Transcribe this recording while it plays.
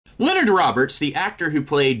Leonard Roberts, the actor who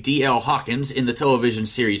played DL Hawkins in the television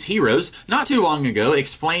series Heroes, not too long ago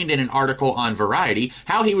explained in an article on Variety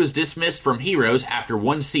how he was dismissed from Heroes after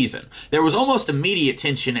one season. There was almost immediate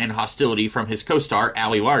tension and hostility from his co-star,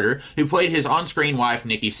 Ali Larter, who played his on-screen wife,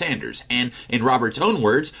 Nikki Sanders, and, in Roberts' own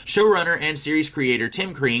words, showrunner and series creator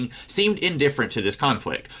Tim Kring seemed indifferent to this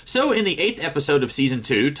conflict. So, in the 8th episode of Season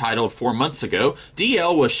 2, titled 4 Months Ago,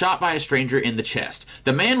 DL was shot by a stranger in the chest.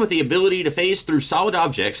 The man with the ability to phase through solid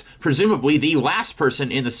objects, presumably the last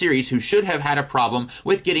person in the series who should have had a problem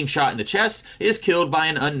with getting shot in the chest, is killed by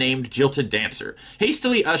an unnamed jilted dancer.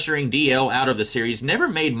 Hastily ushering DL out of the series never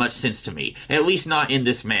made much sense to me, at least not in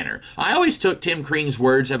this manner. I always took Tim Kring's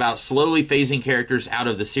words about slowly phasing characters out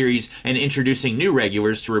of the series and introducing new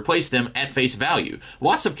regulars to replace them at face value.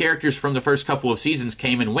 Lots of characters from the first couple of seasons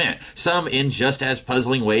came and went, some in just as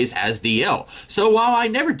puzzling ways as DL. So while I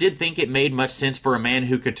never did think it made much sense for a man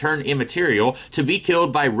who could turn immaterial to be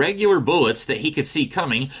killed by regular bullets that he could see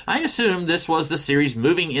coming, I assumed this was the series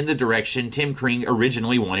moving in the direction Tim Kring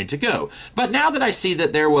originally wanted to go. But now that I see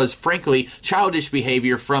that there was, frankly, childish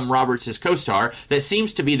behavior from Roberts' co-star that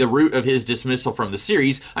seems to be the root of his dismissal from the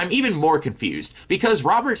series, I'm even more confused, because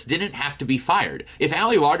Roberts didn't have to be fired. If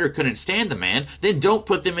Ali Larter couldn't stand the man, then don't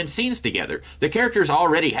put them in scenes together. The characters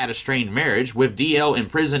already had a strained marriage, with DL in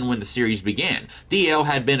prison when the series began. DL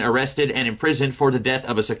had been arrested and imprisoned for the death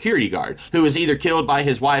of a security guard, who was either killed by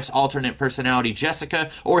his wife's alternate personality Jessica,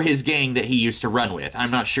 or his gang that he used to run with.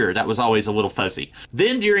 I'm not sure, that was always a little fuzzy.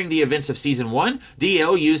 Then, during the events of Season 1,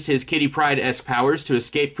 DL used his Kitty Pryde-esque powers to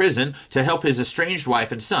escape prison to help his estranged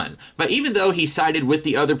wife and son. But even though he sided with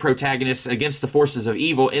the other protagonists against the forces of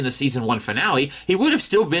evil in the Season 1 finale, he would have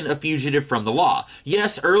still been a fugitive from the law.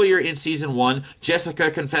 Yes, earlier in Season 1,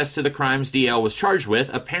 Jessica confessed to the crimes DL was charged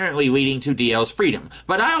with, apparently leading to DL's freedom.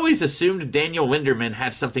 But I always assumed Daniel Linderman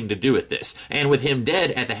had something to do with this, and with him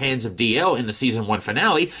dead at the hands of DL in the Season 1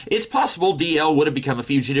 finale, it's possible DL would have become a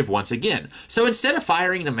fugitive once again. So instead of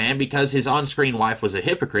firing the man because his on-screen wife was a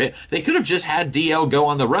hypocrite, they could have just had DL go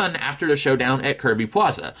on the run after the showdown at Kirby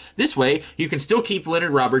Plaza. This way, you can still keep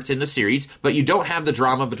Leonard Roberts in the series, but you don't have the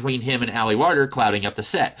drama between him and Ali Larter clouding up the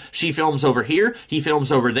set. She films over here, he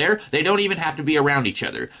films over there, they don't even have to be around each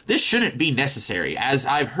other. This shouldn't be necessary, as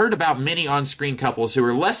I've heard about many on-screen couples who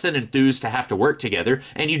are less than enthused to have to work together,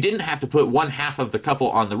 and you didn't have to put one half of the couple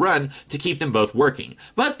on the run to keep them both working.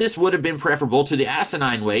 But this would have been preferable to the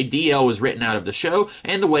asinine way DL was written out of the show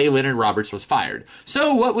and the way Leonard Roberts was fired.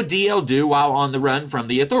 So what would DL do while on the run from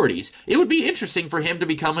the authorities? It would be interesting for him to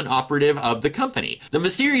become an operative of the company. The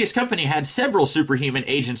mysterious company had several superhuman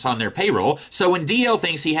agents on their payroll, so when DL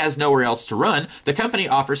thinks he has nowhere else to run, the company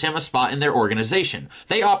offers him a spot in their organization.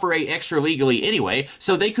 They operate extra-legally anyway,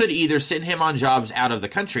 so they could either send him on jobs out of the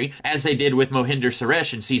country, as they did with Mohinder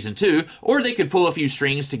Suresh in Season 2, or they could pull a few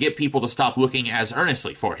strings to get people to stop looking as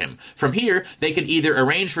earnestly for him. From here, they could either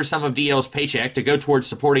arrange for some of DL's paycheck to go towards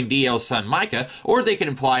supporting DL's son Micah, or they could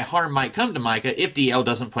imply harm might come to Micah if DL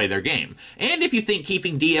doesn't play their game. And if you think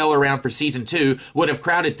keeping DL around for Season 2 would have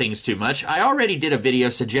crowded things too much, I already did a video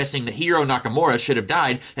suggesting that Hiro Nakamura should have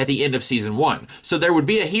died at the end of Season 1, so there would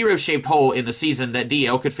be a hero-shaped hole in the season that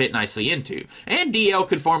DL could fit nicely into. And DL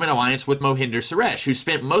could form an alliance with Mohinder Suresh, who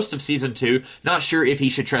spent most of Season 2 not sure if he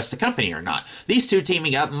should trust the company or not. These two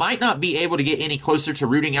teaming up might not be able to get any closer to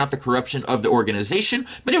rooting out the corruption of the organization,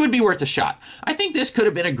 but it would be worth a shot. I think this could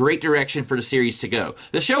have been a great direction for the series to go.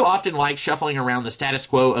 The show often likes shuffling around the status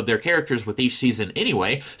quo of their characters with each season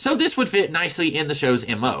anyway, so this would fit nicely in the show's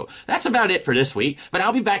MO. That's about it for this week, but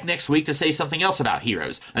I'll be back next week to say something else about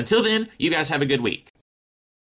Heroes. Until then, you guys have a good week.